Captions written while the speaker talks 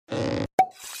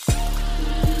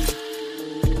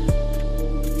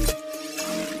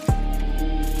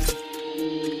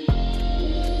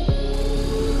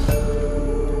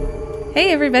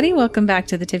Hey everybody, welcome back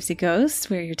to the Tipsy Ghost.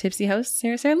 We're your tipsy hosts,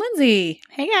 Sarah and Lindsay.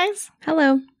 Hey guys.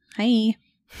 Hello. Hi.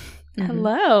 Mm-hmm.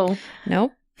 Hello.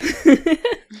 Nope.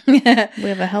 We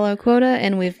have a hello quota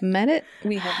and we've met it.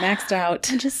 We have maxed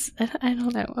out. I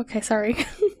don't know. Okay, sorry.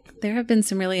 There have been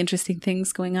some really interesting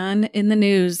things going on in the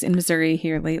news in Missouri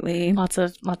here lately. Lots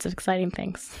of exciting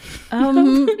things.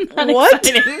 What?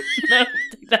 Exciting. No,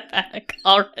 take that back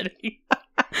already.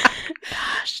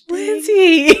 Gosh,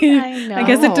 Lindsay. I know. I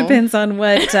guess it depends on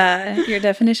what your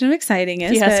definition of exciting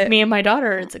is. Yes, me and my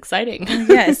daughter, it's exciting.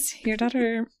 Yes, your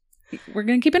daughter, we're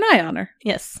going to keep an eye on her.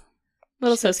 Yes.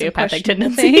 Little sociopathic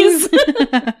tendencies.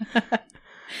 tendencies.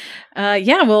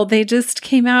 Yeah, well, they just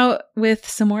came out with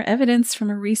some more evidence from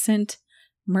a recent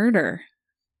murder.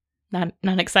 Not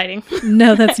exciting.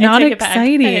 No, that's not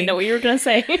exciting. I didn't know what you were going to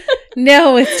say.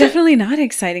 No, it's definitely not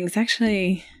exciting. It's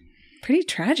actually pretty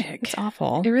tragic. It's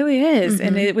awful. It really is. Mm-hmm.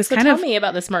 And it was tell me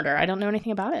about this murder. I don't know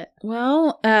anything about it.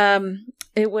 Well,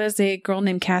 it was a girl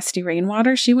named Cassidy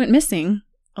Rainwater. She went missing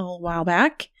a little while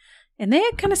back. And they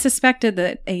had kind of suspected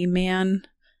that a man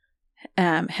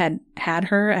had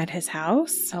her at his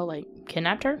house. Oh, like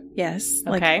kidnapped her? Yes.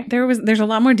 Okay. Like there's a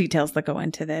lot more details that go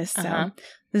into this. So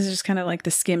this is just kind of like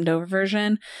the skimmed over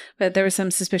version. But there was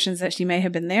some suspicions that she may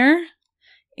have been there.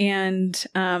 And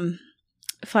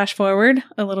flash forward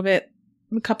a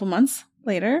couple months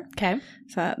later. Okay.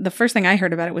 So the first thing I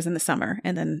heard about it was in the summer.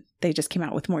 And then they just came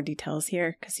out with more details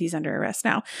here because he's under arrest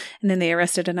now. And then they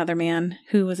arrested another man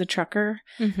who was a trucker.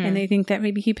 Mm-hmm. And they think that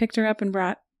maybe he picked her up and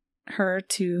brought her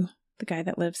to the guy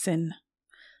that lives in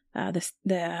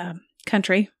the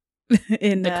country.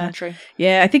 In the country.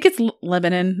 Yeah, I think it's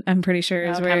Lebanon, I'm pretty sure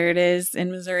is where it is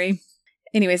in Missouri.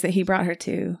 Anyways, that he brought her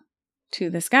to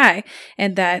this guy.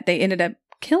 And that they ended up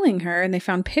killing her. And they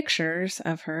found pictures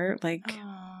of her like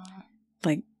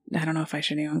I don't know if I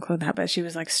should even include that, but she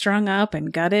was like strung up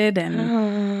and gutted,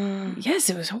 and yes,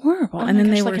 it was horrible. Oh and then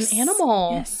they like were an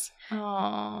animal. Yes.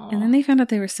 Aww. And then they found out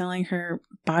they were selling her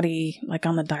body like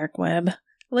on the dark web.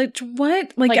 Like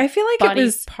what? Like I feel like body it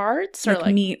was parts or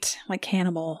like meat, like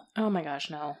cannibal. Oh my gosh,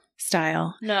 no.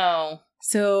 Style. No.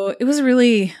 So it was a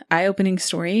really eye-opening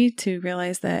story to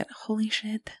realize that holy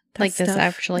shit. Like this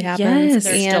actually happens. Yes.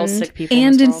 There's still sick people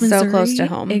and in in this world. Missouri, so close to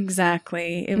home.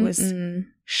 Exactly. It was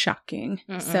shocking.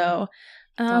 So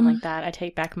don't like that. I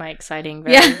take back my exciting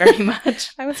very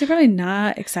much. I would say probably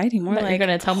not exciting. More but like you're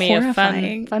going to tell me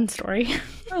horrifying. a fun story. I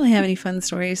don't really have any fun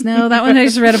stories. No, that one I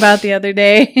just read about the other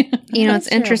day. You know, it's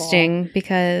interesting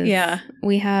because yeah,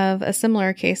 we have a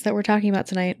similar case that we're talking about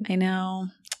tonight. I know.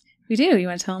 We do. You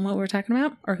want to tell them what we're talking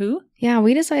about or who? Yeah,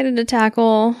 we decided to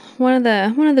tackle one of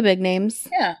the big names.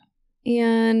 Yeah.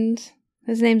 And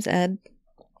his name's Ed.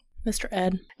 Mr.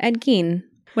 Ed. Ed Gein.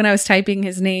 When I was typing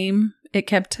his name, it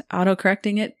kept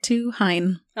auto-correcting it to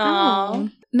Hein. Oh.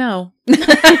 No. Ed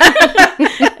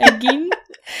Gein?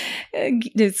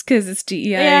 It's because it's Gein,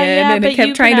 yeah, and it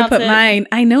kept trying to put mine.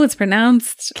 I know it's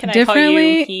pronounced differently. Can I call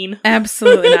you Hein?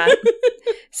 Absolutely not.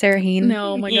 Sarah Hein.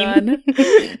 No, my God.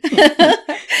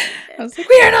 I was like,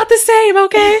 we are not the same,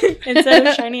 okay? Instead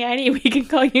of Shiny Heiny, we can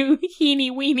call you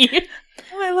Heeny Weenie.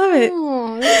 Oh, I love it.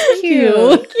 Oh, that's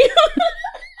cute.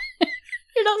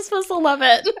 You're not supposed to love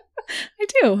it. I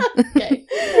do. Okay.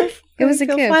 It was a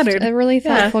gift. Flattered. A really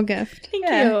thoughtful gift. Thank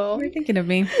you. you. You're thinking of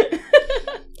me.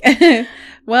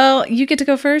 Well, you get to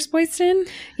go first, Boyston.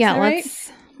 Yeah,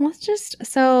 let's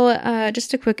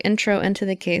just a quick intro into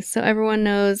the case so everyone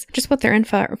knows just what they're in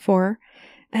for.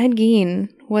 Ed Gein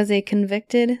was a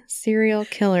convicted serial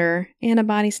killer and a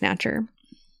body snatcher.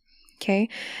 Okay.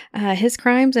 His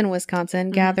crimes in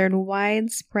Wisconsin gathered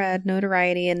widespread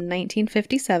notoriety in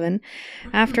 1957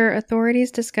 after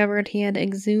authorities discovered he had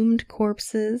exhumed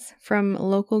corpses from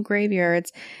local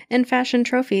graveyards and fashioned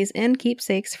trophies and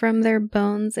keepsakes from their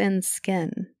bones and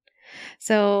skin.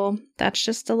 So that's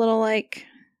just a little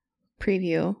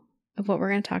preview of what we're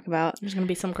going to talk about. There's going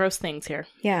to be some gross things here.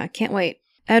 Yeah, can't wait.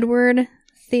 Edward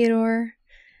Theodore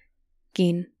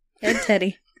Gein. Ed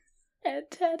Teddy.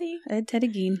 Ed Teddy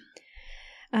Gein.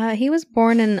 He was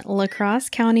born in La Crosse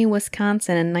County,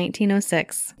 Wisconsin in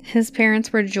 1906. His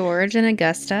parents were George and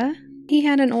Augusta. He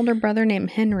had an older brother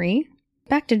named Henry.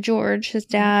 Back to George, his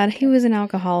dad, he was an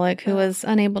alcoholic who was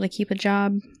unable to keep a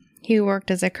job. He worked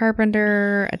as a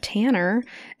carpenter, a tanner,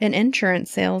 an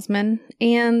insurance salesman,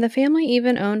 and the family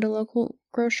even owned a local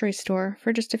grocery store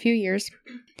for just a few years.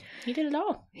 He did it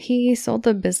all. He sold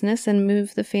the business and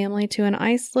moved the family to an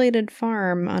isolated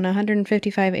farm on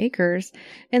 155 acres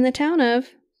in the town of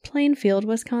Plainfield,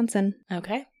 Wisconsin.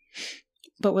 Okay.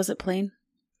 But was it plain?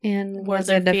 And Was was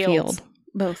it there a fields? field?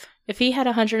 Both. If he had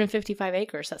 155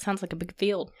 acres, that sounds like a big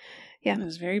field. Yeah. It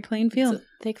was a very plain field. It's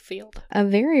a thick field. A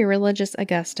very religious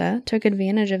Augusta took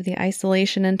advantage of the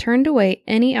isolation and turned away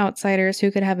any outsiders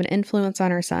who could have an influence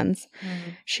on her sons.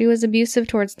 She was abusive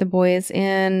towards the boys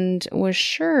and was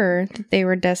sure that they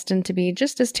were destined to be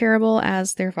just as terrible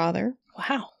as their father.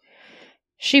 Wow.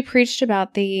 She preached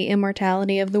about the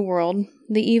immortality of the world,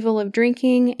 the evil of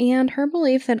drinking, and her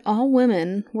belief that all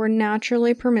women were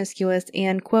naturally promiscuous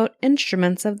and, quote,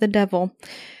 instruments of the devil,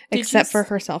 except for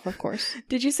herself, of course.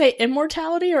 Did you say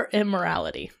immortality or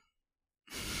immorality?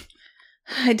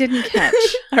 I didn't catch.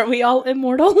 Are we all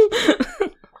immortal?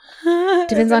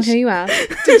 Depends on who you ask.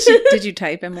 Did you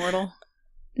type immortal?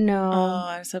 No. Oh,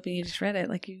 I was hoping you just read it.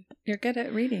 Like you're good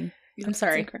at reading. I'm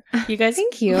sorry. You guys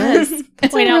Thank you.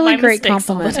 That's a really great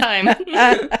compliment all the time.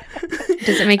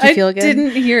 Does it make you feel good? I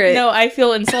didn't hear it. No, I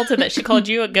feel insulted that she called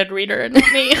you a good reader and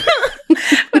not me.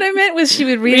 What I meant was she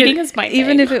would read Reading it, is my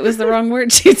even thing. if it was the wrong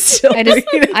word, she'd still I just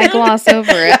read it. I gloss over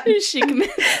it. She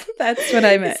That's what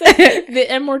I meant. said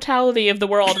the immortality of the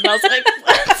world, and I was like,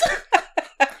 what?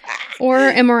 Or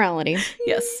immorality.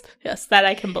 Yes, that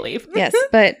I can believe. Yes,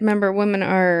 but remember, women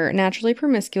are naturally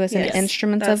promiscuous and Yes,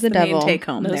 instruments That's of the devil, main take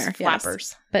home Those there.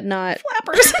 flappers. but not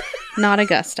Flappers. not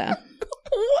Augusta.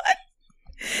 What?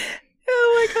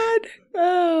 Oh my god.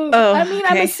 Oh. I mean,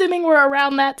 I'm okay. assuming we're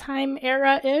around that time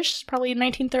era-ish, probably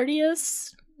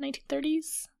 1930s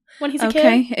when he's a kid.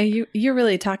 Okay. You're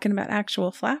really talking about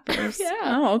actual flappers. Yeah.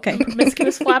 Oh, okay.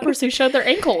 Promiscuous flappers who showed their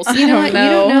ankles. You know I what? don't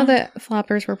You don't know. know that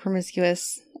flappers were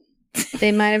promiscuous.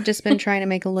 They might have just been trying to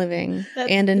make a living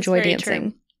and that's enjoy very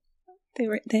dancing.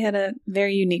 They had a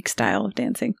very unique style of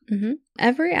dancing. Mm-hmm.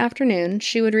 Every afternoon,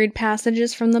 she would read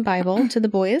passages from the Bible to the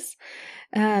boys,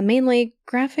 mainly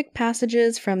graphic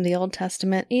passages from the Old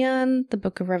Testament and the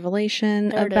Book of Revelation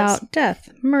There it about is. death,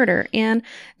 murder, and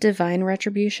divine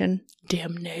retribution.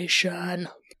 Damnation.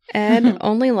 Ed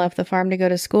only left the farm to go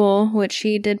to school, which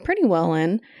he did pretty well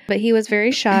in, but he was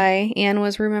very shy and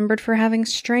was remembered for having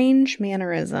strange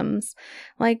mannerisms,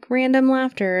 like random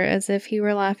laughter as if he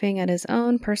were laughing at his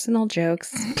own personal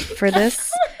jokes. For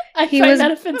this, I He find was-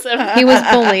 that offensive. he was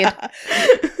bullied.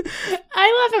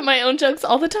 I laugh at my own jokes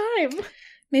all the time.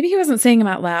 Maybe he wasn't saying them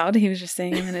out loud. He was just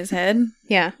saying them in his head.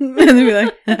 Yeah, And they'd be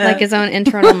like, like his own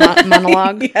internal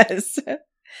monologue. Yes.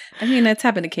 I mean, that's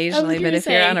happened occasionally, gonna but if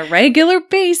you're say, on a regular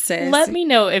basis. Let me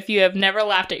know if you have never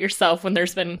laughed at yourself when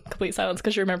there's been complete silence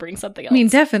because you're remembering something else. I mean,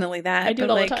 definitely that. I do it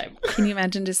but, all like, the time. Can you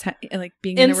imagine just like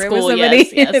being In in a room school, with somebody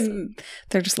yes. and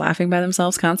they're just laughing by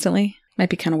themselves constantly? Might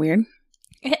be kind of weird.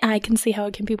 I can see how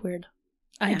it can be weird.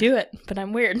 I Yeah. do it, but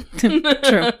I'm weird.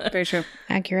 True. Very true.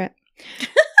 Accurate.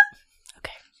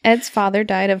 Okay. Ed's father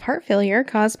died of heart failure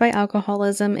caused by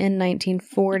alcoholism in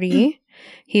 1940.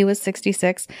 He was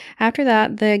 66. After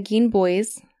that, the Gein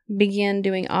boys began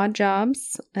doing odd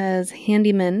jobs as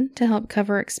handymen to help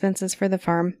cover expenses for the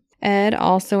farm. Ed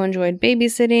also enjoyed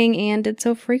babysitting and did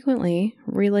so frequently,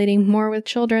 relating more with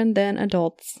children than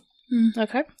adults.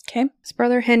 Okay. Okay. His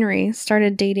brother Henry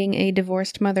started dating a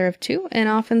divorced mother of two and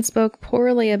often spoke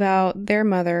poorly about their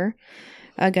mother,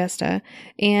 Augusta,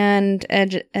 and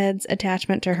Ed's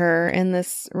attachment to her, and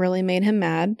this really made him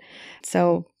mad.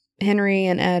 So Henry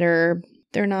and Ed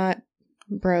they're not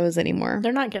bros anymore.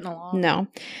 They're not getting along. No.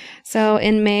 So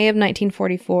in May of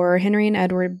 1944, Henry and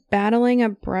Ed were battling a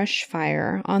brush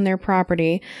fire on their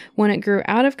property when it grew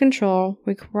out of control,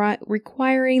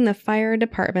 requiring the fire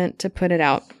department to put it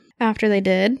out. After they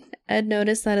did, Ed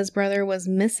noticed that his brother was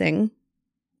missing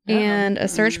and a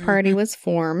search party was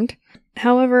formed.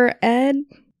 However, Ed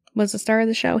was the star of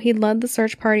the show. He led the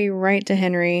search party right to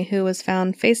Henry, who was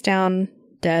found face down,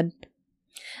 dead.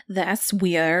 That's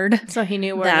weird. So he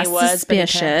knew where That's he was,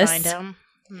 suspicious. but he couldn't find him.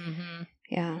 Mm-hmm.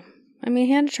 Yeah. I mean,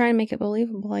 he had to try and make it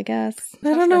believable, I guess. I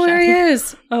don't know where he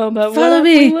is. Oh, but Follow what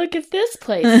if me. we look at this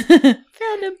place?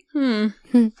 Found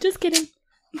him. Just kidding.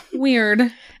 Weird.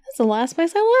 That's the last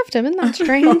place I left him. Isn't that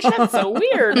strange? That's so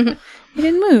weird. He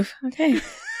didn't move. Okay.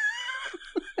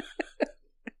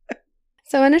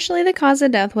 So initially the cause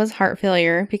of death was heart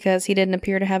failure because he didn't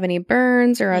appear to have any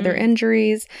burns or other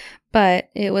injuries, but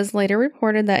it was later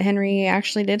reported that Henry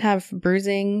actually did have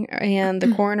bruising, and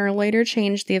the coroner later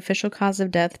changed the official cause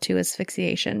of death to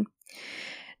asphyxiation.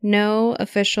 No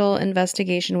official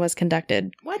investigation was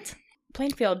conducted. What?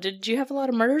 Plainfield, did you have a lot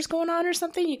of murders going on or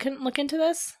something? You couldn't look into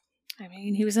this? I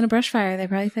mean, he was in a brush fire. They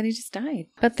probably thought he just died.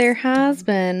 But there has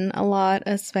been a lot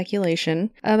of speculation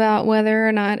about whether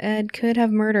or not Ed could have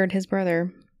murdered his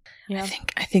brother. Yeah.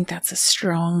 I think that's a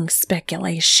strong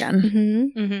speculation.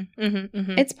 Mm-hmm. Mm-hmm. Mm-hmm.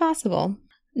 Mm-hmm. It's possible.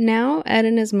 Now, Ed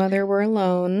and his mother were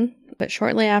alone but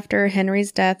shortly after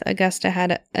Henry's death, Augusta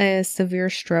had a severe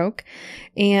stroke,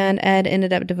 and Ed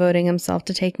ended up devoting himself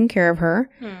to taking care of her.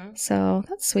 So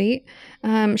that's sweet.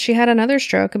 She had another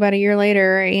stroke about a year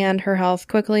later, and her health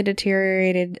quickly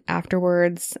deteriorated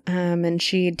afterwards, and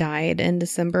she died in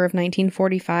December of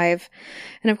 1945.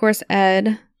 And of course,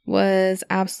 Ed was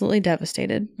absolutely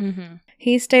devastated.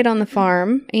 He stayed on the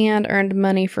farm and earned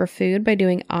money for food by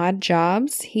doing odd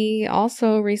jobs. He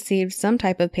also received some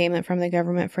type of payment from the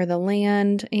government for the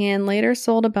land and later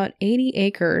sold about 80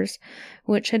 acres,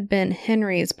 which had been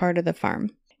Henry's part of the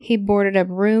farm. He boarded up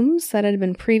rooms that had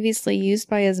been previously used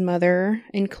by his mother,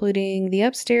 including the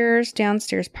upstairs,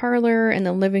 downstairs parlor, and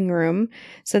the living room,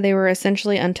 so they were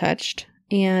essentially untouched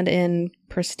and in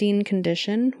pristine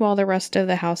condition while the rest of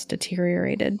the house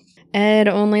deteriorated. Ed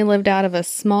only lived out of a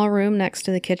small room next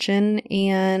to the kitchen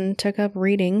and took up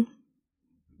reading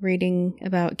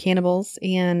about cannibals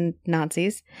and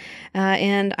Nazis.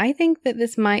 And I think that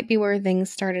this might be where things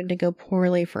started to go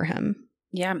poorly for him.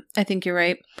 Yeah, I think you're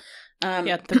right.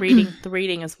 The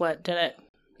reading is what did it.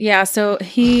 Yeah, so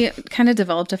he kind of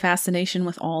developed a fascination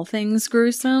with all things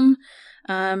gruesome.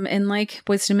 And like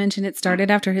Wisdom mentioned, it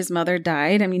started after his mother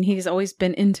died. I mean, he's always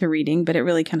been into reading, but it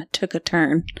really kind of took a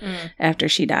turn after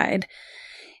she died.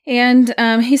 And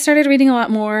he started reading a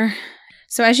lot more.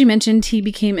 So as you mentioned, he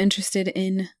became interested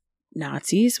in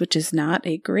Nazis, which is not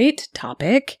a great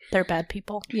topic. They're bad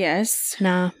people. Yes.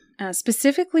 Nah.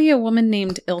 Specifically, a woman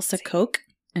named Ilse Koch,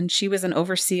 and she was an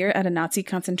overseer at a Nazi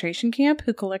concentration camp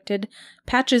who collected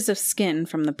patches of skin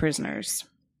from the prisoners.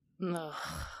 Ugh.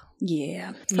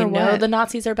 Yeah. You know the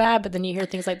Nazis are bad, but then you hear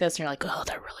things like this and you're like, oh,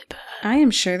 they're really bad. I am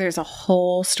sure there's a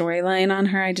whole storyline on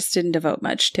her. I just didn't devote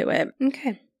much to it.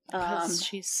 Okay. Because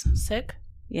she's sick?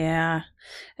 Yeah.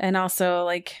 And also,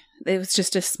 like, it was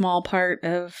just a small part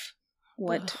of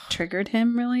what triggered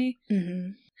him, really.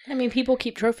 I mean, people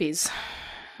keep trophies.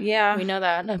 Yeah. We know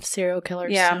that of serial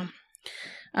killers. Yeah.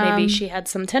 So maybe she had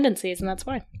some tendencies and that's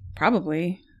why.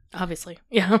 Probably. Obviously.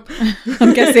 Yeah.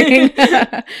 I'm guessing.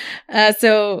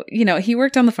 So, he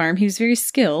worked on the farm. He was very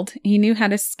skilled. He knew how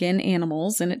to skin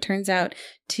animals. And it turns out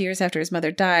 2 years after his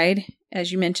mother died,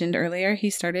 as you mentioned earlier, he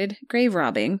started grave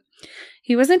robbing.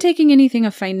 He wasn't taking anything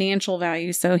of financial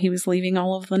value, so he was leaving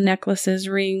all of the necklaces,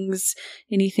 rings,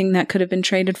 anything that could have been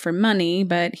traded for money,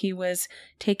 but he was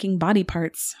taking body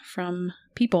parts from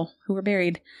people who were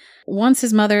buried. Once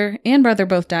his mother and brother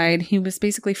both died, he was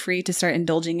basically free to start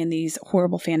indulging in these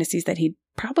horrible fantasies that he'd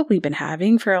probably been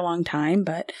having for a long time,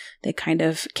 but they kind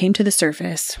of came to the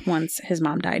surface once his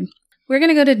mom died. We're going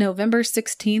to go to November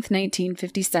 16th,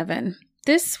 1957.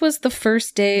 This was the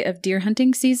first day of deer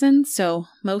hunting season, so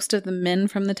most of the men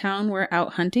from the town were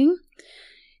out hunting.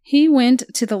 He went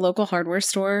to the local hardware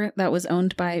store that was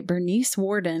owned by Bernice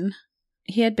Warden.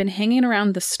 He had been hanging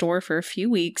around the store for a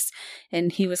few weeks,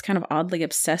 and he was kind of oddly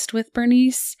obsessed with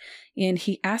Bernice, and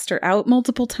he asked her out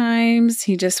multiple times.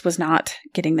 He just was not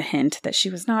getting the hint that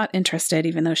she was not interested,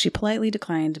 even though she politely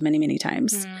declined many, many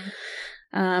times.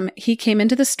 He came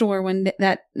into the store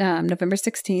November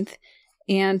 16th,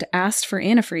 and asked for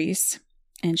antifreeze,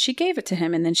 and she gave it to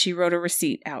him, and then she wrote a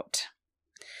receipt out.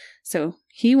 So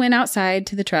he went outside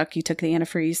to the truck, he took the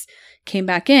antifreeze, came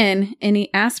back in, and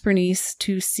he asked Bernice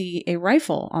to see a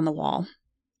rifle on the wall.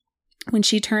 When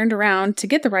she turned around to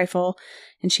get the rifle,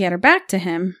 and she had her back to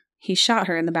him, he shot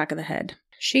her in the back of the head.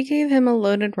 She gave him a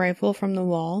loaded rifle from the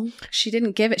wall. She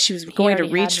didn't give it. She was going to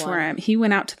reach for him. He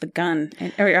went out to the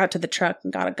out to the truck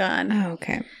and got a gun. Oh,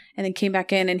 okay. And then came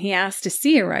back in and he asked to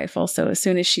see a rifle. So as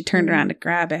soon as she turned around to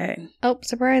grab it. Oh,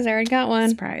 surprise. I already got one.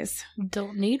 Surprise.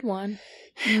 Don't need one.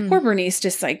 Poor Bernice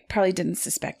just probably didn't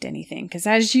suspect anything. Because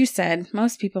as you said,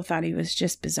 most people thought he was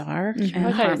just bizarre. And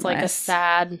I thought he was like a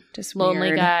sad, just lonely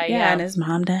weird guy. Yeah, and his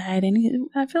mom died. And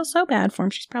I feel so bad for him.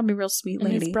 She's probably a real sweet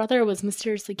lady. And his brother was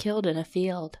mysteriously killed in a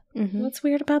field. What's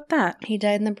weird about that? He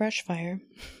died in the brush fire.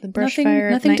 The brush fire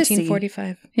of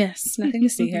 1945. Yes, nothing to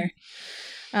see here.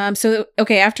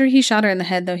 After he shot her in the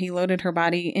head, though, he loaded her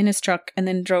body in his truck and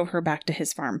then drove her back to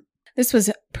his farm. This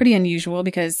was pretty unusual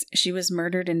because she was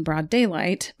murdered in broad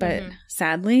daylight, but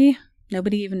sadly,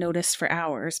 nobody even noticed for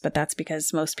hours, but that's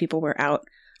because most people were out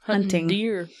hunting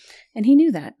deer. And he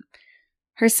knew that.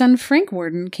 Her son, Frank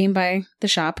Warden, came by the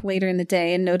shop later in the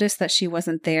day and noticed that she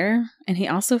wasn't there, and he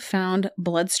also found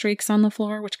blood streaks on the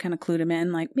floor, which kind of clued him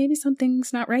in, like, maybe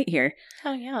something's not right here.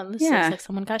 Oh, yeah, this looks like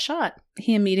someone got shot.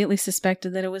 He immediately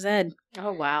suspected that it was Ed.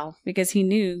 Oh, wow. Because he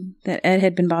knew that Ed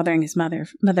had been bothering his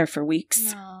mother for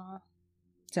weeks. Aww.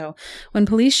 So when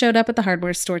police showed up at the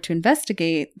hardware store to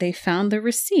investigate, they found the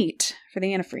receipt for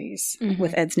the antifreeze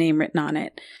with Ed's name written on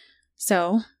it.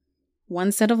 So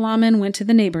One set of lawmen went to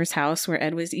the neighbor's house where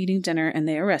Ed was eating dinner and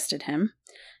they arrested him.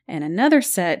 And another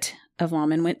set of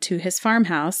lawmen went to his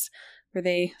farmhouse where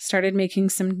they started making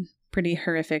some pretty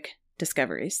horrific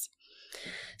discoveries.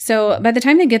 So by the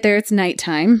time they get there, it's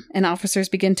nighttime and officers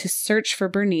begin to search for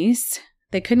Bernice.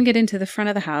 They couldn't get into the front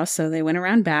of the house, so they went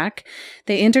around back.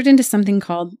 They entered into something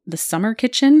called the summer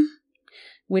kitchen,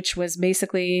 which was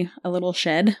basically a little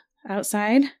shed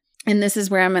outside. And this is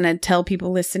where I'm going to tell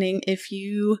people listening, if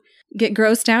you get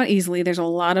grossed out easily, there's a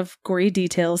lot of gory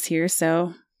details here.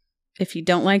 So if you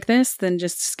don't like this, then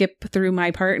just skip through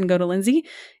my part and go to Lindsay.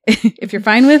 If you're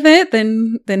fine with it,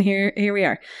 then here we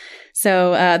are.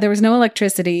 So there was no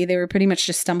electricity. They were pretty much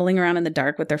just stumbling around in the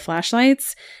dark with their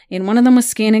flashlights. And one of them was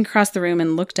scanning across the room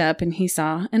and looked up, and he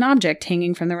saw an object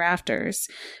hanging from the rafters,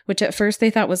 which at first they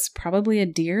thought was probably a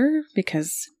deer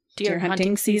because deer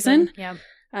hunting season. Yeah.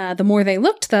 The more they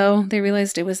looked, though, they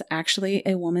realized it was actually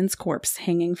a woman's corpse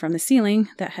hanging from the ceiling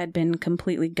that had been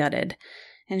completely gutted.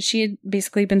 And she had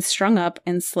basically been strung up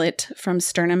and slit from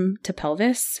sternum to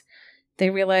pelvis. They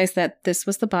realized that this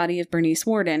was the body of Bernice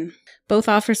Worden. Both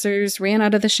officers ran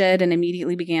out of the shed and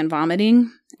immediately began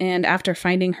vomiting. And after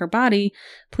finding her body,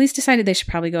 police decided they should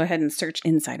probably go ahead and search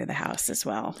inside of the house as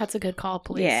well. That's a good call,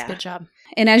 police. Yeah. Good job.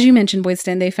 And as you mentioned,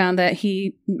 Boydston, they found that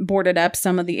he boarded up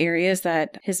some of the areas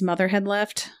that his mother had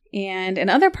left. And in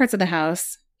other parts of the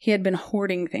house, he had been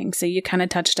hoarding things. So you kind of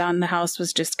touched on the house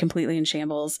was just completely in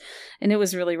shambles. And it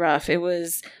was really rough. It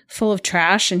was full of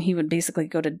trash, and he would basically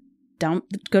go to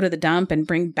the dump and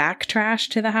bring back trash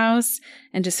to the house,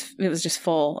 and it was just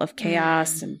full of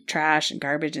chaos and trash and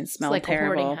garbage and smelled like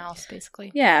terrible. A hoarding house,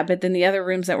 basically. Yeah, but then the other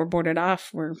rooms that were boarded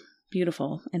off were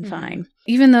beautiful and fine.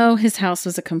 Even though his house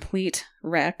was a complete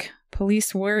wreck,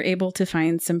 police were able to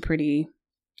find some pretty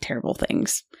terrible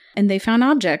things, and they found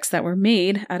objects that were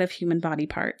made out of human body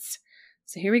parts.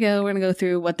 So here we go. We're going to go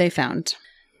through what they found.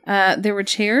 There were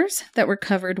chairs that were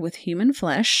covered with human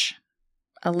flesh,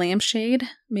 a lampshade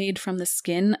made from the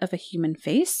skin of a human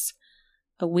face,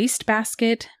 a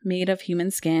wastebasket made of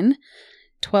human skin,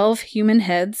 12 human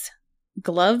heads,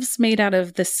 gloves made out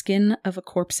of the skin of a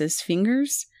corpse's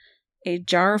fingers, a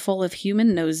jar full of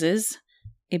human noses,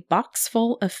 a box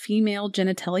full of female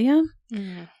genitalia,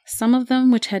 some of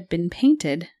them which had been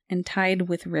painted and tied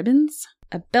with ribbons,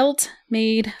 a belt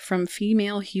made from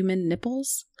female human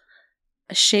nipples,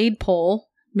 a shade pole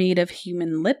made of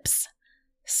human lips,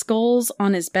 skulls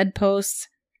on his bedposts,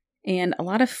 and a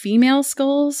lot of female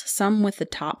skulls, some with the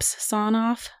tops sawn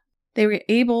off. They were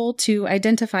able to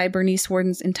identify Bernice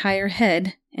Worden's entire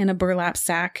head in a burlap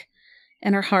sack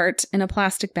and her heart in a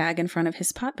plastic bag in front of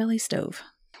his potbelly stove.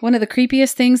 One of the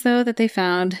creepiest things, though, that they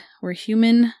found were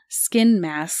human skin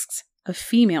masks of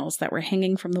females that were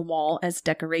hanging from the wall as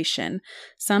decoration.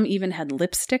 Some even had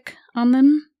lipstick on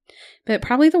them. But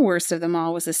probably the worst of them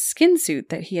all was a skin suit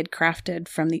that he had crafted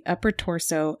from the upper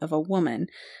torso of a woman,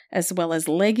 as well as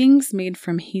leggings made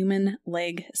from human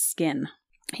leg skin.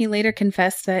 He later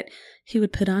confessed that he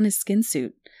would put on his skin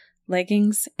suit,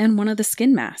 leggings, and one of the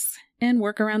skin masks, and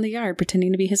work around the yard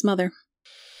pretending to be his mother.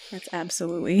 That's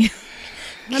absolutely...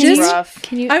 That's rough.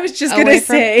 I was just going to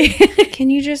say... Can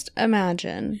you just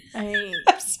imagine? I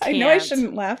know I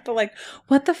shouldn't laugh, but like,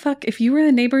 what the fuck? If you were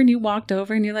the neighbor and you walked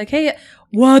over and you're like, hey,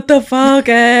 what the fuck,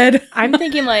 Ed? I'm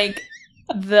thinking like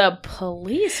the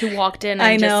police who walked in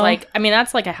and just like, I mean,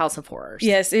 that's like a house of horrors.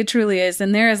 Yes, it truly is.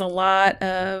 And there is a lot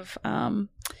of them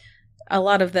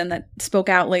that spoke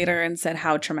out later and said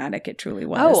how traumatic it truly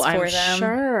was for them.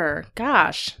 Sure.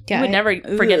 Gosh. Yeah, I would never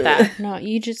forget that. No,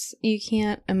 you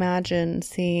can't imagine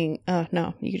seeing,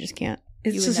 no, you just can't.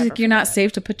 It's just like you're not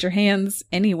safe to put your hands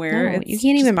anywhere. No, you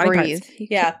can't even breathe.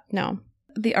 No.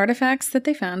 The artifacts that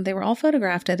they found, they were all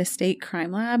photographed at a state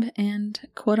crime lab and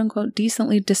quote-unquote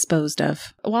decently disposed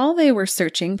of. While they were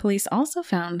searching, police also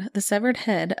found the severed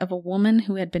head of a woman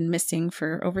who had been missing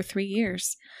for over 3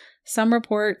 years. Some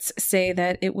reports say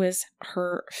that it was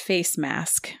her face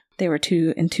mask. They were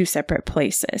in two separate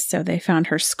places. So they found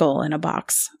her skull in a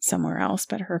box somewhere else,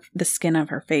 but the skin of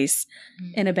her face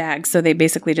in a bag. So they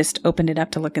basically just opened it up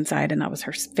to look inside, and that was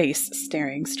her face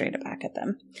staring straight back at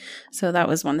them. So that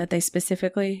was one that they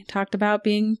specifically talked about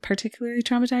being particularly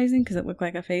traumatizing because it looked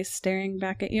like a face staring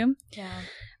back at you. Yeah.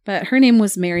 But her name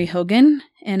was Mary Hogan,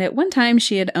 and at one time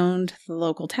she had owned the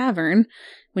local tavern.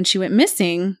 When she went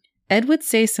missing, Ed would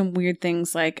say some weird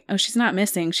things like, oh, she's not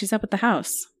missing, she's up at the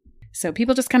house. So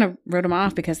people just kind of wrote him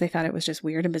off because they thought it was just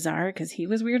weird and bizarre because he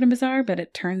was weird and bizarre, but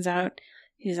it turns out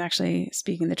he's actually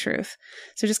speaking the truth.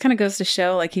 So it just kind of goes to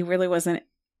show like he really wasn't,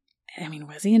 I mean,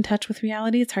 was he in touch with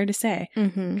reality? It's hard to say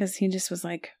because he just was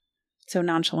like so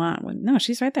nonchalant when, no,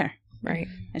 she's right there. Right.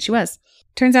 And she was.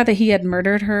 Turns out that he had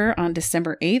murdered her on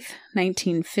December 8th,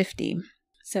 1950.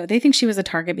 So they think she was a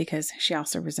target because she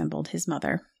also resembled his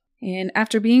mother. And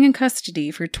after being in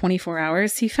custody for 24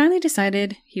 hours, he finally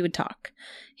decided he would talk.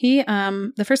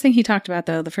 The first thing he talked about,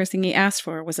 though, the first thing he asked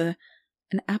for was an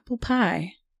apple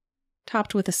pie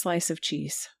topped with a slice of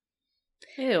cheese.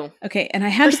 Ew. Okay, and I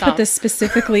had to put this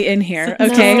specifically in here.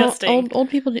 Okay, No. Old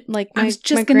people like I was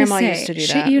just my gonna grandma say, used to do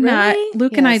shit that. you not. Really?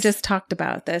 Luke and I Yes. just talked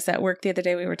about this at work the other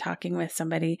day. We were talking with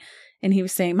somebody, and he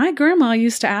was saying my grandma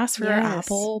used to ask for an Yes.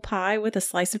 apple pie with a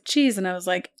slice of cheese, and I was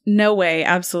like, no way,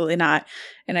 absolutely not.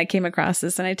 And I came across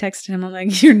this, and I texted him. I'm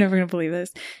like, you're never gonna believe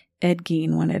this. Ed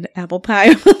Gein wanted apple pie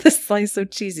with a slice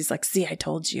of cheese. He's like, see, I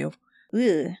told you.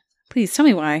 Ugh. Please tell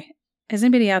me why. Has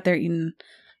anybody out there eaten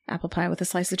apple pie with a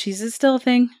slice of cheese? Is it still a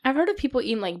thing? I've heard of people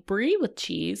eating like brie with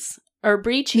cheese. Or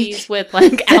brie cheese with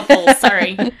like apples,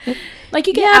 sorry. Like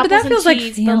you get apples but that feels and like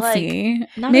cheese, but fancy. like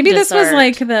not Maybe a this was dessert.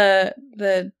 like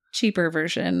the cheaper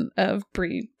version of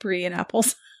brie and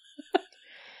apples.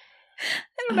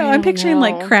 I don't know. I I'm don't picturing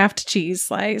like know. Kraft cheese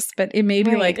slice, but it may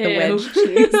be Right. like the Ew. wedge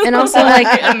cheese. And also, like,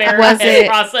 American was it-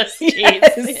 processed cheese?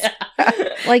 Yes.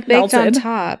 Yeah. Like baked on Melted.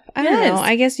 top. I don't Yes. know.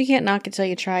 I guess you can't knock it till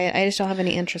you try it. I just don't have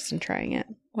any interest in trying it.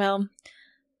 Well,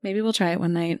 maybe we'll try it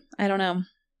one night. I don't know.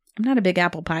 I'm not a big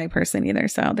apple pie person either,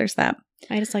 so there's that.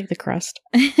 I just like the crust.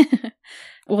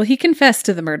 Well, he confessed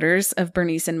to the murders of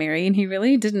Bernice and Mary, and he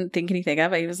really didn't think anything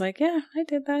of it. He was like, yeah, I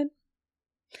did that.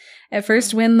 At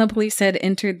first, when the police had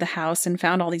entered the house and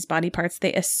found all these body parts,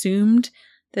 they assumed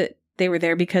that they were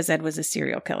there because Ed was a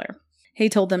serial killer. He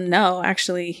told them no,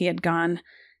 actually, he had gone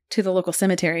to the local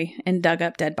cemetery and dug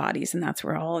up dead bodies, and that's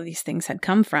where all of these things had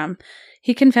come from.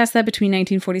 He confessed that between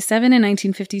 1947 and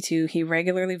 1952, he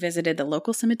regularly visited the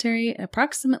local cemetery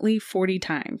approximately 40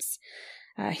 times.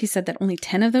 He said that only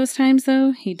 10 of those times,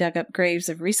 though, he dug up graves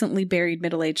of recently buried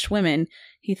middle-aged women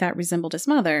he thought resembled his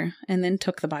mother, and then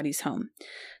took the bodies home.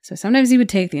 So sometimes he would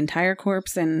take the entire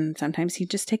corpse, and sometimes he'd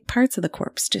just take parts of the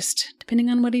corpse, just depending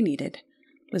on what he needed.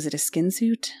 Was it a skin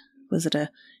suit? Was it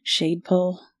a shade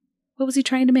pull? What was he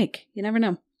trying to make? You never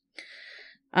know.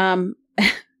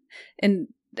 And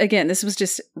again, this was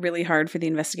just really hard for the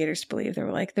investigators to believe. They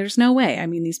were like, there's no way. I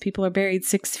mean, these people are buried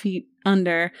 6 feet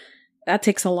under. That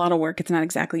takes a lot of work. It's not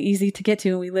exactly easy to get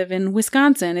to. We live in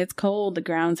Wisconsin. It's cold. The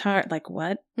ground's hard. Like,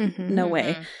 what? Mm-hmm. No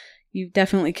way. You've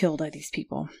definitely killed all these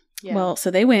people. Yeah. Well, so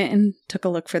they went and took a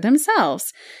look for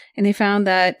themselves. And they found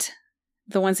that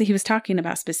the ones that he was talking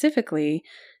about specifically,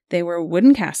 they were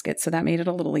wooden caskets. So that made it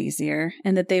a little easier.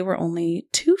 And that they were only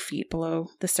 2 feet below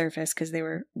the surface because they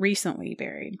were recently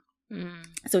buried.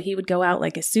 So he would go out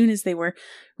like as soon as they were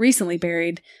recently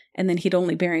buried. And then he'd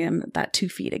only bury them that 2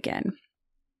 feet again.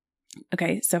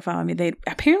 Okay, so follow me. They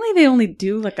only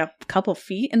do like a couple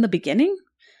feet in the beginning,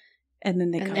 and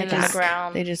then they And come they in the back.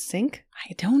 ground. They just sink?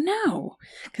 I don't know,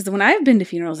 because when I've been to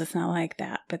funerals, it's not like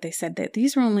that. But they said that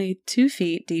these were only 2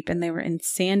 feet deep, and they were in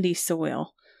sandy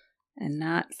soil, and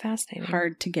not Fascinating.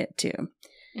 hard to get to.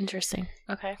 Interesting.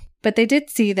 Okay. But they did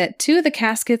see that 2 of the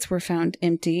caskets were found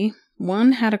empty.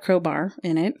 One had a crowbar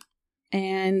in it,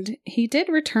 and he did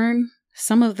return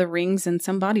some of the rings and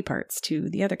some body parts to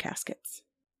the other caskets.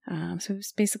 So it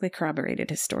was basically corroborated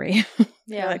his story.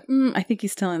 Yeah. Like, I think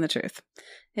he's telling the truth.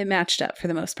 It matched up for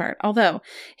the most part. Although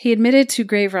he admitted to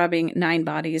grave robbing 9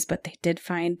 bodies, but they did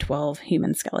find 12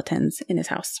 human skeletons in his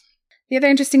house. The other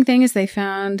interesting thing is they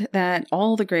found that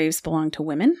all the graves belonged to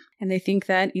women, and they think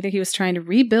that either he was trying to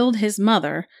rebuild his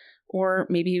mother, or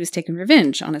maybe he was taking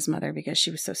revenge on his mother because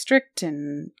she was so strict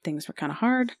and things were kind of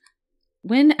hard.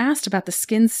 When asked about the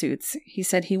skin suits, he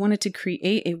said he wanted to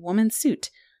create a woman's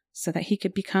suit so that he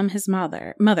could become his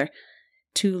mother,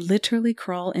 to literally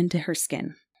crawl into her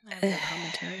skin.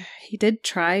 He did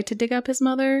try to dig up his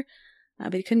mother,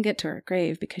 but he couldn't get to her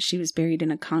grave because she was buried in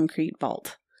a concrete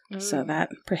vault. So that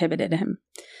prohibited him.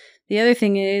 The other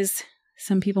thing is,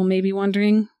 some people may be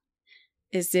wondering,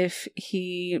 is if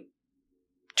he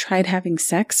tried having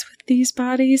sex with these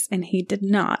bodies, and he did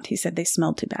not. He said they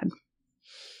smelled too bad.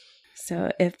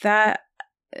 So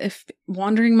if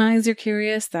wandering minds are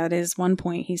curious, that is one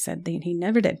point he said that he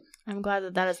never did. I'm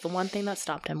glad that is the one thing that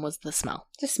stopped him was the smell.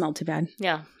 Just smelled too bad.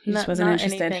 Yeah. He just wasn't not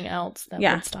interested. anything else that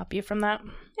Yeah. would stop you from that.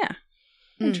 Yeah.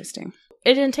 Interesting.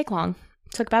 It didn't take long.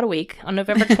 It took about a week. On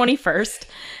November 21st,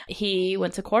 he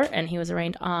went to court and he was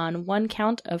arraigned on 1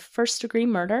 count of first-degree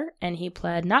murder, and he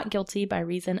pled not guilty by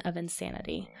reason of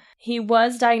insanity. He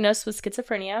was diagnosed with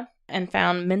schizophrenia and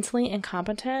found mentally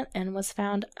incompetent and was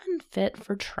found unfit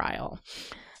for trial.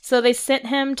 So they sent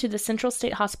him to the Central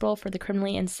State Hospital for the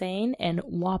Criminally Insane in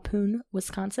Waupun,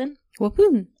 Wisconsin.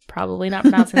 Waupun. Probably not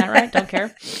pronouncing that right. Don't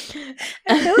care.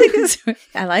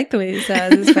 I like the way it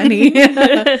sounds. It's funny.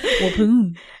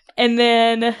 Waupun. And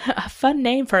then a fun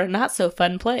name for a not so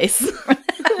fun place.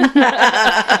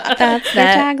 That's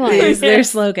their tagline. Is their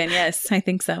slogan. Yes, I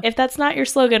think so. If that's not your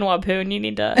slogan, Waupun, you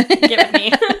need to get with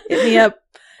me. Hit me up.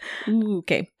 Ooh,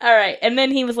 okay. All right. And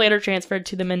then he was later transferred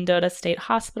to the Mendota State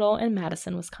Hospital in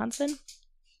Madison, Wisconsin.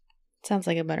 Sounds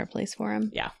like a better place for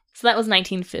him. Yeah. So that was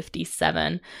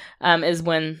 1957 is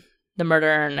when the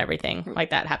murder and everything like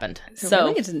that happened. So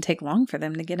really it didn't take long for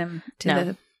them to get him to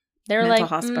the They're mental like,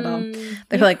 hospital.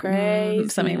 They're like,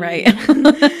 something right.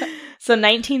 So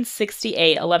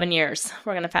 1968, 11 years.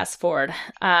 We're going to fast forward.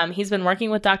 He's been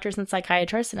working with doctors and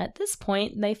psychiatrists, and at this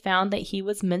point, they found that he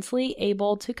was mentally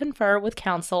able to confer with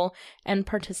counsel and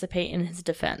participate in his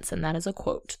defense. And that is a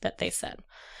quote that they said.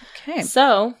 Okay.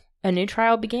 So a new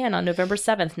trial began on November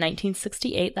 7th,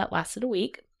 1968. That lasted a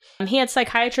week. He had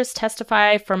psychiatrists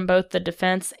testify from both the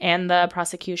defense and the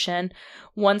prosecution.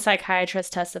 One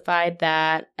psychiatrist testified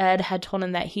that Ed had told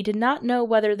him that he did not know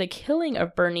whether the killing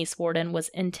of Bernice Worden was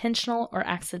intentional or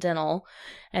accidental,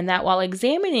 and that while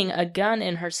examining a gun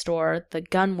in her store, the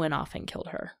gun went off and killed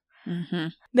her. Mm-hmm.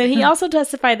 Then he also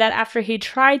testified that after he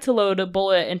tried to load a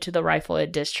bullet into the rifle,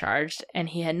 it discharged, and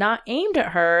he had not aimed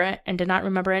at her and did not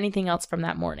remember anything else from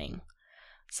that morning.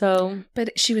 So,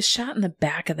 but she was shot in the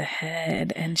back of the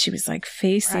head, and she was like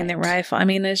facing the rifle. I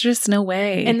mean, there's just no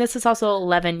way. And this is also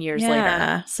 11 years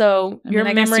later. So your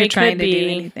memory could be do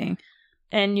anything,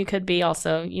 and you could be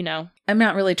also, I'm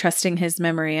not really trusting his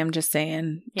memory. I'm just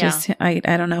saying. Yeah. I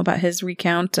don't know about his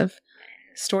recount of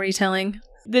storytelling.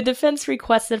 The defense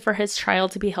requested for his trial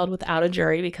to be held without a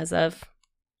jury because of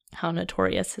how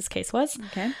notorious his case was.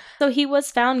 Okay. So he was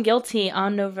found guilty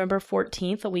on November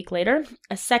 14th, a week later.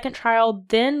 A second trial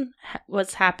then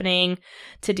was happening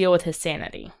to deal with his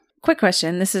sanity. Quick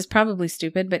question. This is probably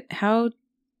stupid, but how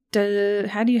do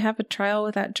you have a trial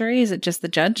without jury? Is it just the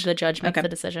judge? The judge makes the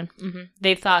decision. Mm-hmm.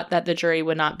 They thought that the jury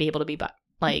would not be able to be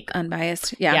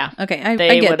unbiased. Yeah. Okay. I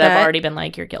get would that. have already been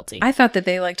like, you're guilty. I thought that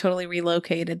they totally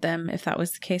relocated them if that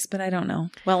was the case, but I don't know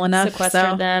well enough.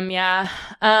 Sequestered them. Yeah.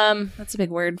 That's a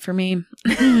big word for me.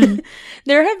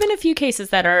 There have been a few cases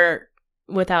that are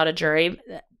without a jury.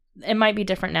 It might be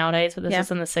different nowadays, but this was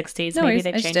in the 60s. No Maybe worries.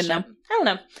 they changed it. I don't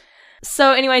know.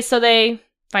 So anyway, so they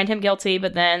find him guilty,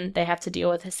 but then they have to deal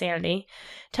with his sanity.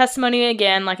 Testimony,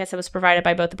 again, like I said, was provided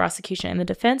by both the prosecution and the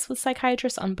defense with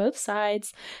psychiatrists on both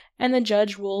sides, and the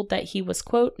judge ruled that he was,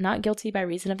 quote, not guilty by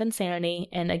reason of insanity,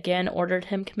 and again ordered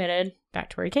him committed back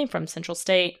to where he came from, Central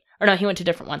State. Or no, he went to a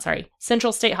different one, sorry.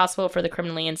 Central State Hospital for the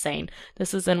Criminally Insane.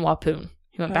 This is in Waupun.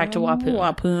 He went back to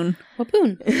Waupun.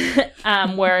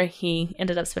 Waupun. Where he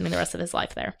ended up spending the rest of his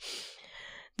life there.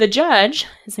 The judge,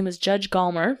 his name was Judge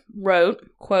Gallmer, wrote,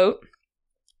 quote,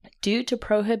 due to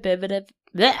prohibitive...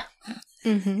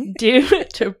 Mm-hmm. Due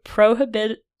to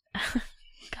prohibit...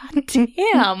 God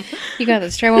damn. You got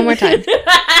this. Try one more time.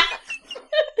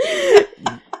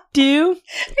 Due...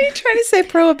 Are you trying to say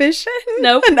prohibition?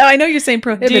 Nope. No, I know you're saying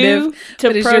prohibitive.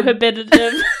 Due to prohibitive...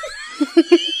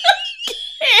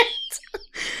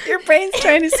 Your brain's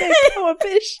trying to say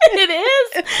prohibition. It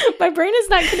is. My brain is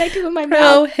not connected with my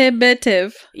mouth.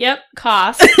 Prohibitive. Yep.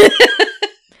 Cost.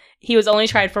 He was only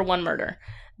tried for one murder.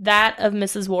 That of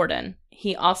Mrs. Worden.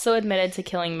 He also admitted to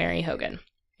killing Mary Hogan.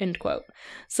 End quote.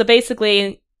 So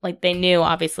basically, they knew,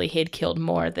 obviously, he had killed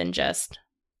more than just,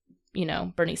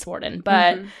 Bernice Worden.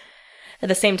 But at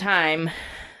the same time,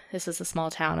 this is a small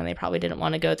town, and they probably didn't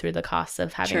want to go through the costs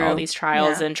of having all these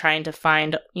trials and trying to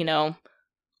find,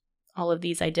 all of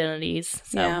these identities.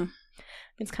 So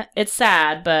it's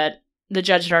sad, but the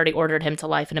judge had already ordered him to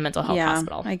life in a mental health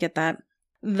hospital. I get that.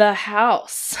 The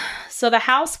house. So the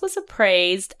house was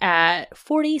appraised at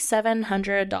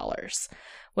 $4,700,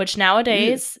 which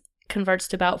nowadays converts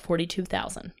to about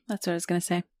 $42,000. That's what I was going to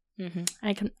say. Mm-hmm.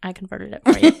 I converted it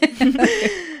for you.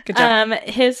 Good job.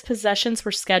 His possessions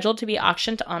were scheduled to be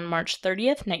auctioned on March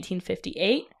 30th,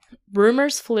 1958.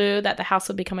 Rumors flew that the house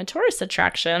would become a tourist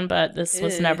attraction, but this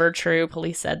was never true.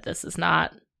 Police said this is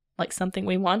not something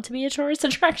we want to be a tourist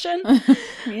attraction.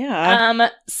 Yeah.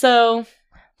 So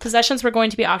possessions were going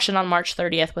to be auctioned on March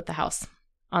 30th with the house.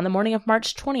 On the morning of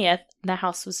March 20th, the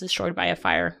house was destroyed by a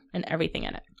fire and everything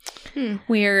in it.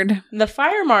 Weird. The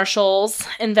fire marshals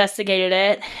investigated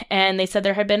it, and they said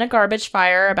there had been a garbage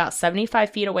fire about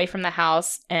 75 feet away from the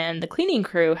house, and the cleaning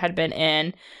crew had been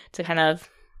in to kind of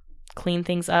clean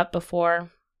things up before,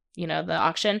 the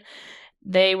auction.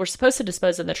 They were supposed to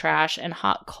dispose of the trash, and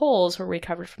hot coals were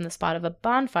recovered from the spot of a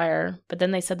bonfire, but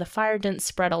then they said the fire didn't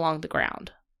spread along the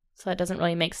ground. So that doesn't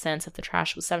really make sense if the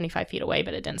trash was 75 feet away,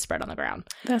 but it didn't spread on the ground.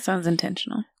 That sounds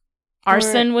intentional.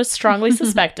 Arson was strongly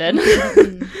suspected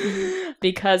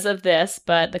because of this,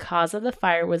 but the cause of the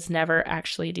fire was never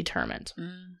actually determined.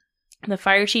 The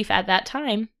fire chief at that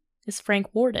time is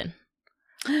Frank Warden,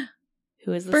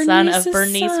 who is the son of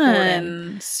Bernice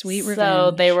Warden. Sweet revenge. So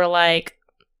they were like,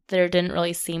 there didn't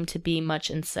really seem to be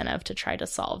much incentive to try to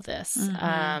solve this.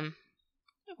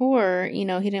 Or, he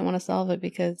didn't want to solve it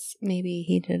because maybe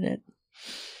he did it.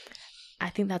 I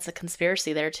think that's a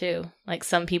conspiracy there, too. Like,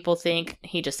 some people think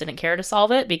he just didn't care to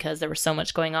solve it because there was so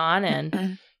much going on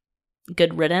and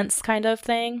good riddance kind of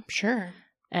thing. Sure.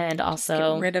 And also...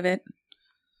 Just get rid of it.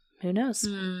 Who knows?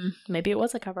 Maybe it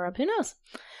was a cover-up. Who knows?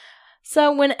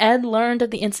 So when Ed learned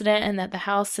of the incident and that the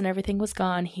house and everything was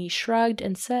gone, he shrugged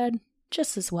and said,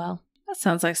 just as well. That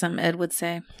sounds like something Ed would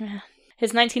say. Yeah.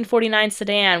 His 1949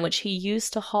 sedan, which he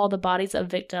used to haul the bodies of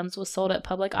victims, was sold at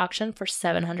public auction for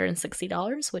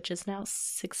 $760, which is now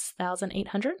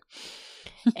 $6,800.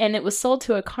 And it was sold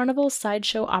to a carnival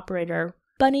sideshow operator,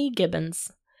 Bunny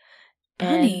Gibbons.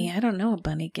 Bunny? And I don't know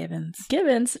Bunny Gibbons.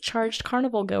 Gibbons charged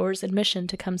carnival goers admission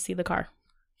to come see the car.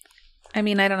 I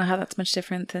mean, I don't know how that's much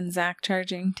different than Zach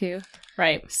charging to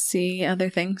see other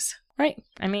things. Right.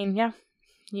 I mean, yeah.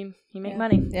 You make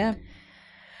money. Yeah.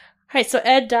 All right, so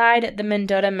Ed died at the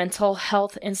Mendota Mental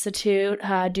Health Institute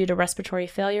due to respiratory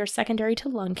failure secondary to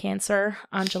lung cancer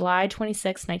on July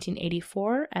 26,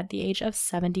 1984, at the age of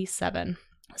 77.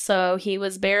 So he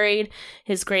was buried.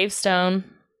 His gravestone,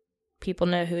 people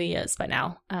know who he is by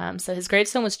now. So his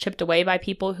gravestone was chipped away by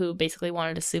people who basically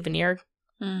wanted a souvenir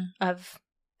of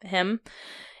him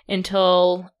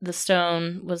until the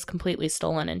stone was completely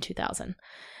stolen in 2000.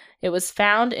 It was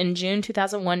found in June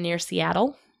 2001 near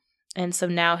Seattle. And so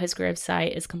now his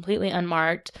gravesite is completely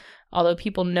unmarked, although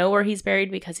people know where he's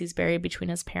buried because he's buried between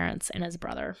his parents and his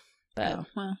brother. But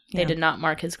they did not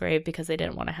mark his grave because they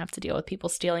didn't want to have to deal with people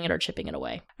stealing it or chipping it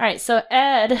away. All right, so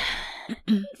Ed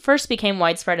first became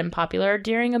widespread and popular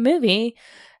during a movie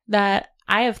that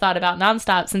I have thought about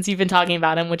nonstop since you've been talking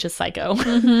about him, which is Psycho.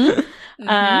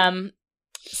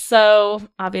 So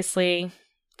obviously...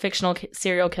 fictional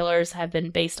serial killers have been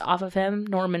based off of him.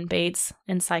 Norman Bates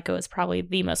in Psycho is probably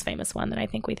the most famous one that I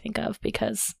think we think of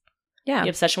because the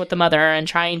obsession with the mother and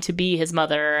trying to be his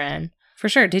mother. And for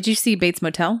sure. Did you see Bates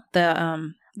Motel?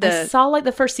 I saw like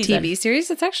the first season. TV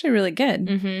series. It's actually really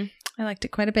good. I liked it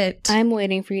quite a bit. I'm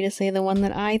waiting for you to say the one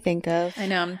that I think of. I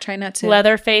know. I'm trying not to.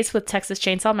 Leatherface with Texas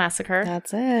Chainsaw Massacre.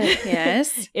 That's it.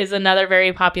 Yes. Is another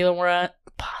very popular one.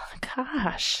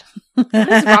 Gosh. What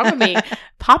is wrong with me?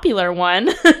 Popular one.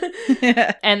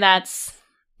 And that's,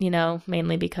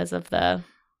 mainly because of the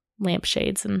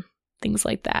lampshades and things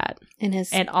like that.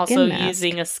 And also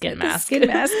using a skin mask. Skin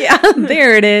mask, yeah.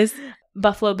 There it is.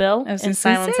 Buffalo Bill in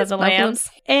Silence of the Lambs.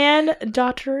 And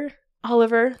Dr.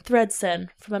 Oliver Thredson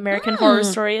from American Horror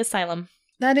Story Asylum.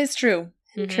 That is true.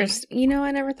 Interesting.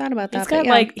 I never thought about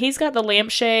that. He's got the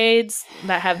lampshades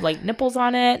that have like nipples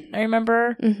on it. I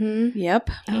remember. Yep.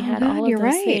 He had all of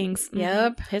those things.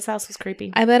 Yep. His house was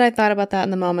creepy. I bet I thought about that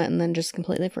in the moment and then just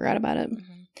completely forgot about it.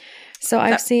 So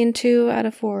I've seen 2 out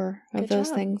of 4 of those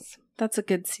things. That's a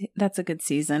good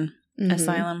season.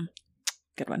 Asylum.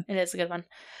 Good one. It is a good one.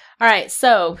 All right.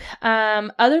 So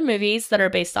other movies that are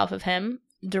based off of him.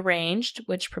 Deranged,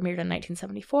 which premiered in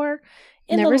 1974.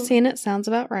 Never seen it. Sounds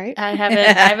about right. I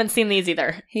haven't seen these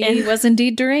either. He was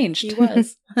indeed deranged. He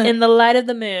was. In The Light of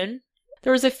the Moon.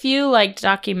 There was a few like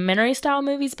documentary style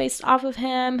movies based off of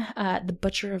him. The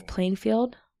Butcher of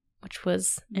Plainfield, which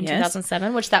was in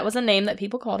 2007, which that was a name that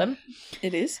people called him.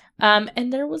 It is.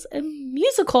 And there was a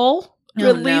musical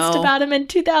released about him in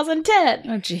 2010.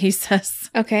 Oh, Jesus.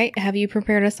 Okay. Have you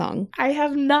prepared a song? I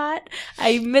have not.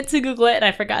 I meant to Google it and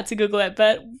I forgot to Google it,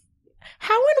 but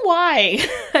how and why?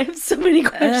 I have so many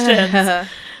questions.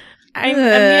 I'm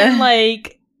getting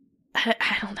like,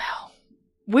 I don't know,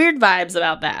 weird vibes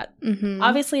about that.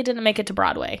 Obviously, it didn't make it to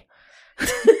Broadway.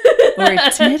 Or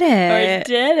did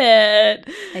it?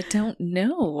 I don't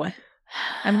know.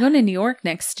 I'm going to New York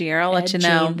next year. I'll let you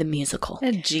know. Gein, the musical.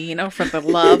 Gein, oh, for the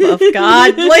love of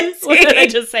God, Lindsay. What did I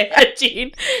just say?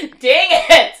 Gein. Dang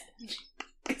it.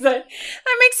 That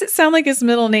makes it sound like his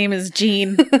middle name is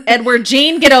Gein. Edward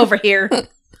Gein, get over here.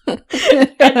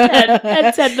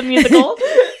 Ed Ted the musical.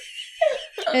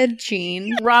 Ed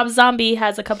Gein. Rob Zombie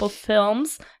has a couple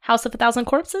films. House of a Thousand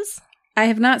Corpses. I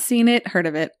have not seen it, heard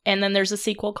of it. And then there's a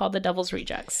sequel called The Devil's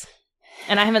Rejects.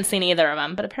 And I haven't seen either of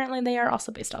them, but apparently they are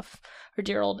also based off our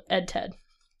dear old Ed Ted.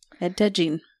 Ed Ted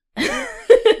Gein.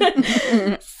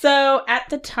 So at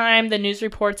the time, the news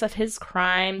reports of his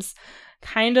crimes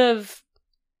kind of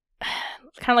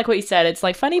kind of like what you said. It's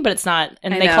like funny, but it's not.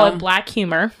 And I they call know. it black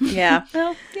humor. Yeah.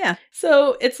 Well, yeah.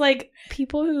 So it's like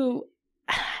people who,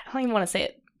 I don't even want to say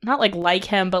it, not like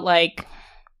him, but like,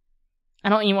 I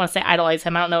don't even want to say idolize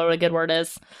him. I don't know what a good word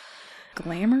is.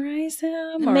 Glamorize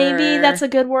him? Or... Maybe that's a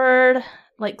good word.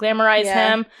 Like glamorize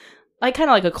him. Like kind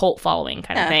of like a cult following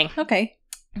kind of thing. Okay.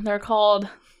 They're called...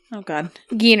 Oh, God.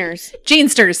 Geiners.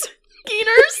 Genesters.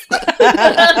 Geiners.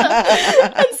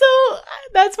 And so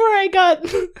that's where I got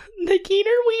the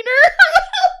Geiner wiener.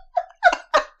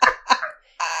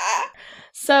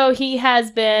 So he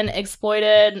has been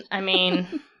exploited, I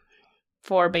mean,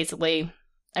 for basically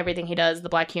everything he does, the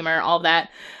black humor, all of that.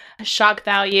 Shock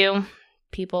value.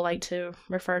 People like to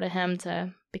refer to him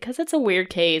because it's a weird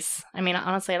case. I mean,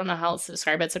 honestly, I don't know how else to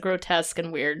describe it. It's a grotesque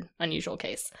and weird, unusual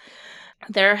case.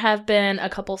 There have been a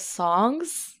couple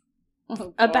songs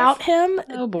about him.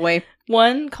 Oh, boy.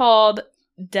 One called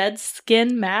Dead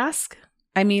Skin Mask.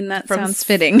 I mean, that sounds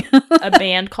fitting. A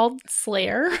band called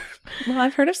Slayer. Well,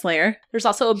 I've heard of Slayer. There's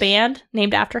also a band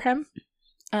named after him.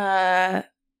 The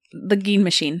Gein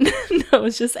Machine. No,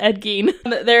 it's just Ed Gein.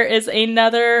 There is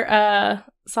another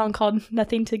song called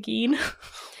Nothing to Gein.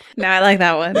 No, I like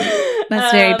that one.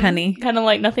 That's very punny. Kind of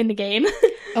like Nothing to Gain.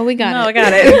 Oh, we got it. I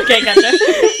got it. Okay, gotcha.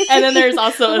 And then there's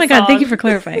also oh my God, thank you for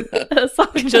clarifying. A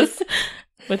song just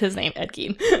with his name, Ed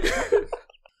Gein.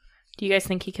 Do you guys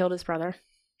think he killed his brother?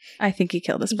 I think he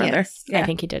killed his brother. Yes. Yeah. I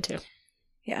think he did too.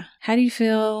 Yeah. How do you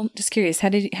feel? Just curious. How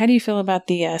do you feel about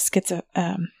the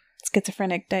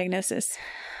schizophrenic diagnosis?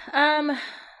 I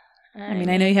mean,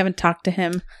 I know you haven't talked to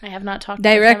him. I have not talked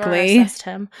directly. To him or assessed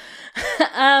him.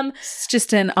 It's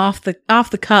just an off the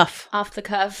cuff. Off the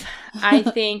cuff. I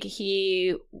think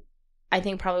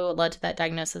probably what led to that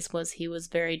diagnosis was he was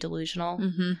very delusional.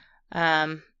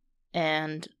 Mm-hmm.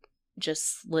 And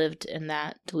just lived in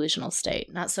that delusional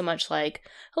state. Not so much like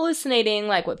hallucinating,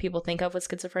 like what people think of with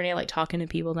schizophrenia, like talking to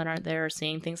people that aren't there or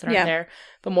seeing things that aren't there,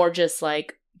 but more just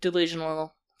like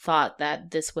delusional thought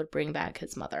that this would bring back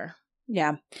his mother.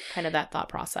 Yeah. Kind of that thought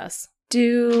process.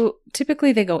 Do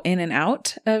typically they go in and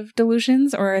out of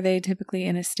delusions, or are they typically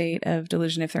in a state of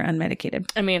delusion if they're unmedicated?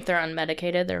 I mean, if they're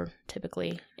unmedicated, they're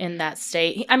typically in that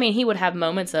state. I mean, he would have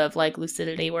moments of like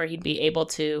lucidity where he'd be able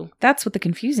to. That's what the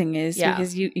confusing is, Yeah.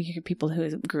 because you hear people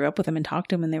who grew up with him and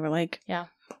talked to him, and they were like, Yeah.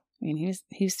 I mean,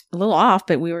 he was a little off,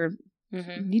 but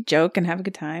Mm-hmm. he'd joke and have a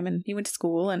good time, and he went to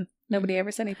school, and nobody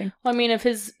ever said anything. Well, I mean, if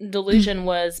his delusion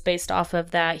was based off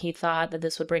of that, he thought that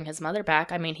this would bring his mother back.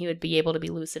 I mean, he would be able to be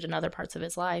lucid in other parts of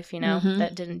his life, Mhm.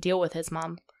 that didn't deal with his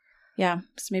mom. Yeah,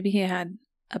 so maybe he had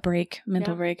a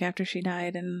mental break after she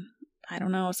died, and I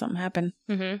don't know, something happened.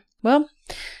 Mm-hmm. Well,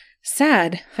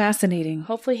 sad, fascinating.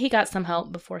 Hopefully he got some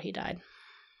help before he died.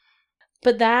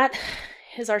 But that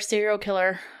is our serial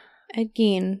killer, Ed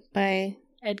Gein by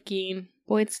Ed Gein.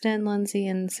 Boyd Stent Lindsay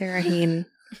and Sarah Heen.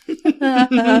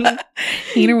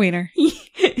 Heener wiener.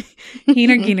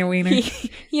 Heener geener wiener.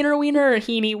 Heener wiener or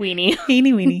heeny weenie.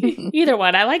 Heeny weenie. Either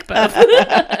one. I like both.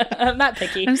 I'm not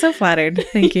picky. I'm so flattered.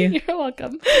 Thank you. You're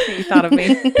welcome. You thought of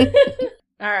me.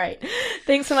 All right.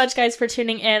 Thanks so much, guys, for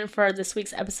tuning in for this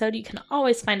week's episode. You can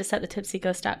always find us at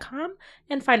thetipsyghost.com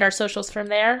and find our socials from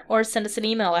there, or send us an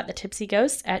email at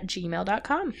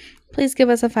thetipsyghost@gmail.com. Please give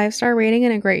us a 5-star rating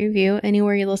and a great review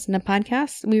anywhere you listen to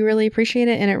podcasts. We really appreciate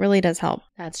it, and it really does help.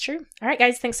 That's true. All right,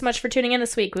 guys. Thanks so much for tuning in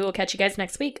this week. We will catch you guys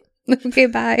next week. Okay,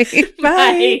 bye.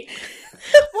 Bye.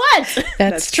 What?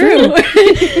 That's true.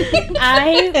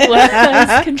 I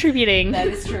was contributing. That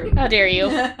is true. How dare you?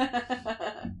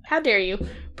 How dare you?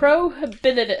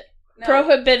 Prohibitive.